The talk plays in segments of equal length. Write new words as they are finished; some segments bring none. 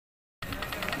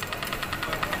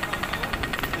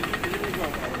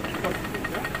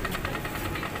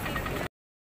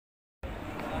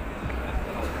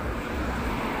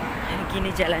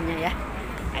ini jalannya ya,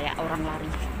 kayak orang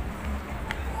lari.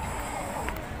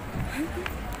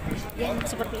 Yang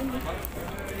seperti ini.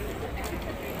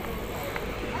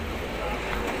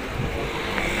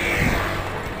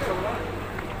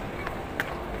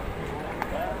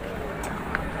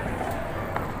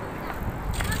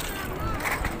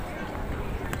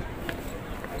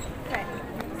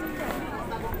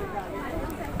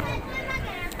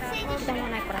 Kita mau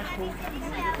naik perahu.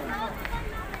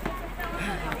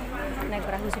 Naik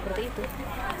perahu seperti itu.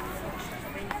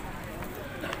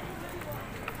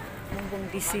 Mumpung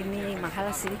di sini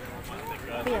mahal sih,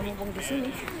 tapi ya mumpung di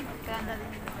sini.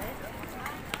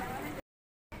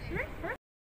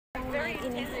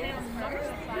 Ini.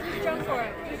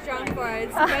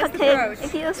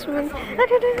 Okay, excuse me.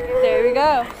 There we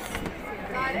go.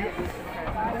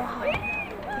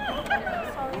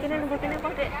 Kini nunggu kini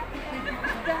kok dek.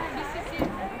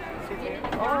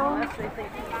 Oh.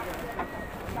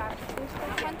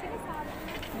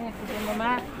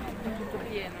 Mama.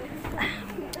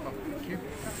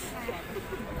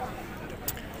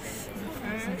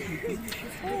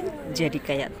 Jadi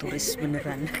kayak turis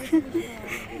beneran.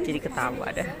 Jadi ketawa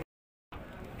dah.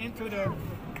 Into the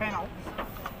canal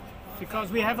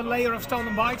because we have a layer of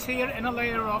stolen bikes here and a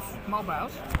layer of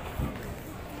mobiles.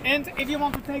 And if you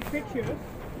want to take pictures,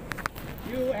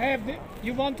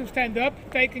 you want to stand up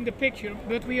taking the picture,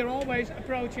 but we are always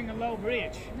approaching a low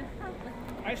bridge.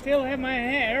 I still have my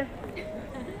hair,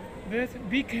 but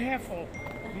be careful.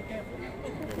 Be careful.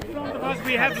 In front of us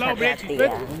we have low bridges,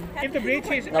 but if the bridge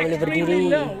is extremely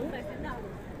low,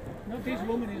 not this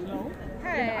woman is low,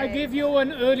 then I give you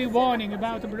an early warning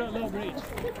about the low bridge.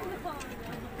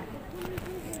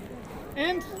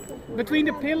 And between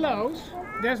the pillows,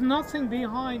 there's nothing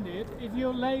behind it. If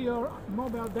you lay your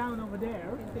mobile down over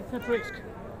there, it's at risk.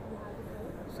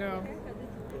 So,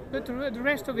 but the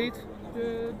rest of it,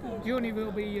 the journey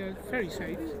will be very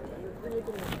safe.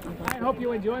 I hope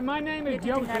you enjoy. My name is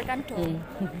Joseph.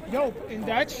 Joop in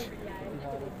Dutch.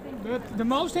 But the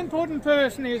most important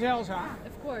person is Elsa.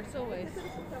 Of course, always.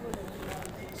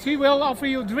 She will offer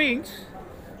you drinks.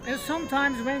 And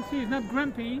sometimes when she's not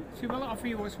grumpy, she will offer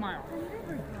you a smile.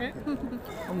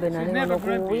 She's never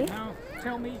grumpy. Now,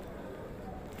 tell me.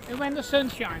 And when the sun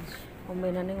shines,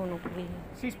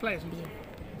 she's pleasant.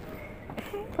 I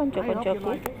hope you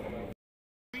like it.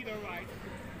 Read or write.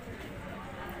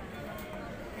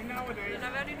 And nowadays,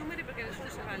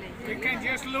 you can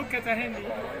just look at the handy.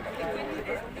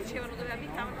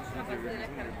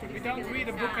 We don't read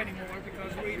a book anymore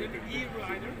because we read an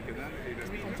e-writer.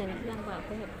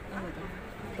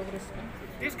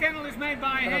 This kennel is made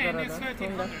by hand in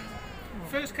 1300.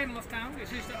 First kennel of town.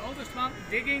 This is the oldest one.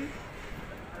 Digging,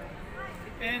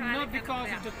 and not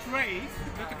because of the trade,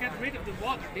 but to get rid of the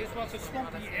water. This was a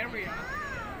swampy area,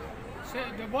 so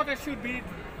the water should be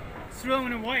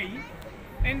thrown away,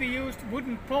 and they used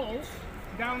wooden poles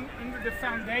down under the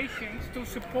foundations to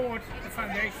support the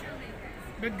foundation.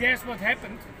 But guess what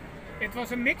happened? It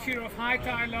was a mixture of high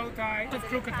tide, low tide, of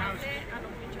crooked houses.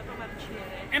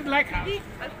 And black houses.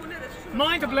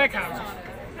 Mind the black houses.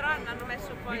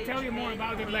 We'll tell you more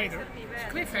about it later. It's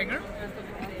cliffhanger.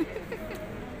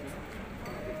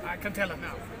 I can tell it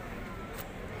now.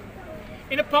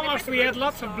 In the past we had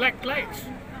lots of black plates.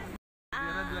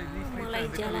 Mulai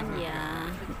jalan ya,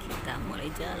 kita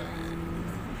mulai jalan.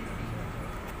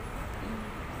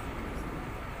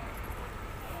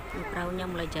 Perahunya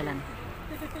mulai jalan.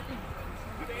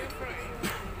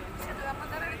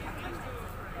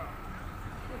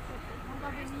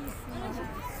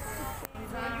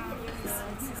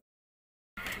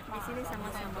 Di sini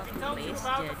sama-sama tulis,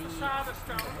 jadi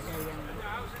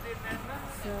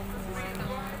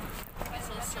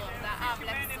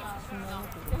ada yang semuanya.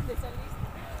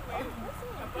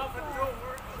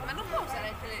 Ma non può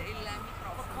usare il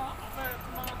microfono.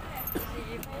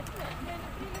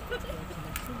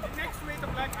 Next to it, the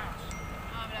black house.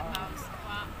 Black house.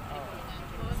 Qua.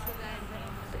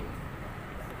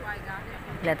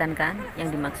 Kelihatan kan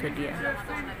yang dimaksud dia?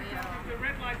 The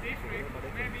red light district,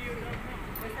 maybe you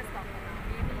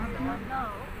don't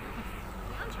know.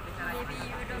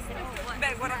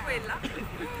 Beh, guarda quella.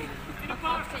 In the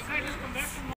past, the sailors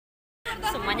conducted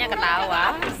Semuanya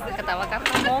ketawa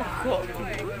karena mogok.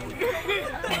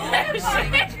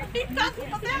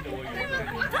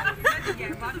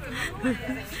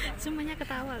 Semuanya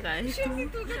ketawa guys.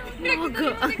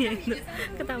 Mogok.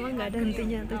 Ketawa nggak ada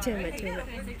hentinya tuh cewek-cewek.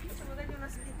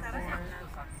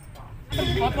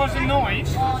 What was the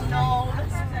noise? Oh no.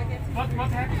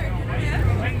 What happened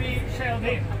when we sailed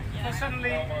in? Was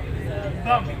suddenly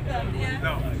bump.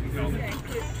 No.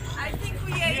 I think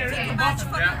we ate too much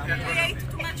for lunch.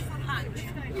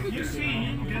 you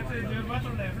see that the water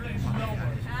level is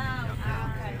lower.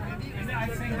 And I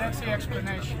think that's the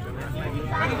explanation.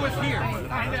 But it was here.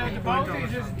 And the boat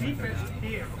is as deepest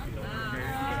here.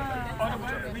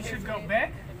 Otherwise, we should go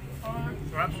back. Or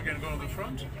Perhaps we can go to the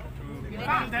front.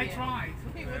 they tried.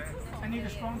 I need a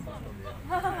strong boat.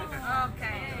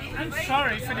 Okay. I'm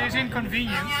sorry for this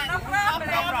inconvenience. No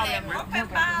problem.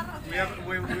 We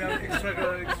have extra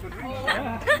drinks.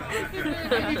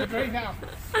 I need a drink now.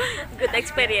 Good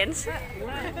experience. Jump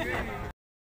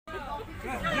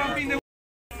in the you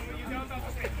don't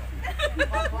understand.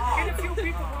 Can a few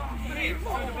people come here? So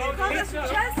the boat is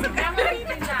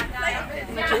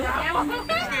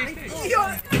Io,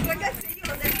 ragazzi,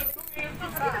 io adesso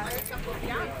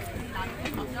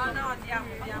no, andiamo.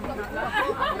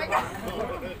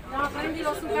 No,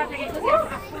 prendilo su carne che così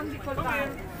affondi col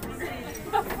bagno.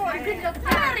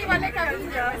 Arriva le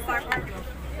caviglie questa qua.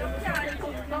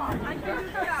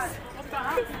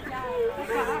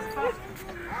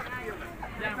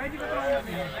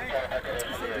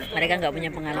 Mereka nggak punya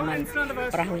pengalaman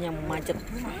perahunya macet.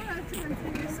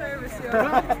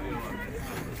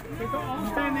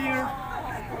 stand here.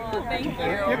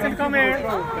 You can come here.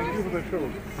 Thank you for the show.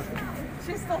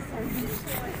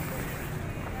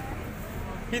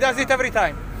 He does it every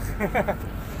time.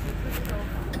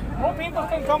 More people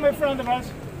can come in front of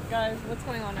us. Guys, what's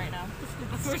going on right now?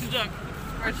 We're stuck.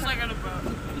 We're stuck on a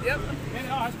boat. Yep.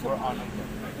 We're on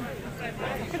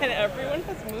And everyone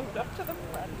has moved up to the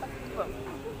front.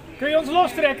 Kun je ons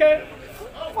lostrekken?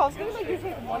 Paul's gonna like this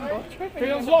like one boat trip. Kun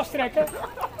je ons lostrekken?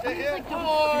 Kun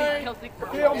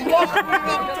je ons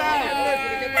lostrekken?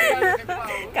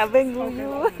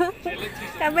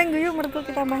 Kabeng guyu mertu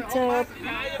kita macet.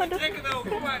 Waduh.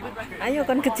 Ayo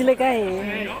kan kecil kae.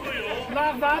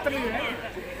 Laag water nu, hè?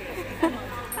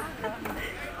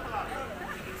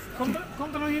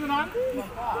 Komt er nog iemand aan?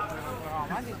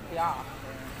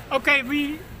 Okay,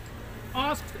 we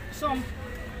asked some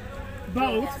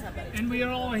boat and we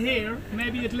are all here.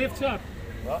 Maybe it lifts up.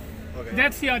 Okay.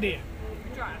 That's the idea.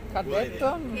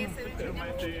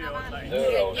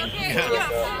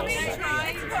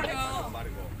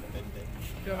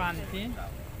 Più avanti.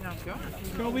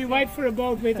 So we wait for a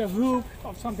boat with a hook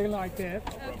or something like that.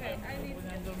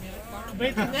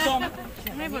 With some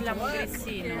Noi vogliamo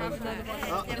grissino.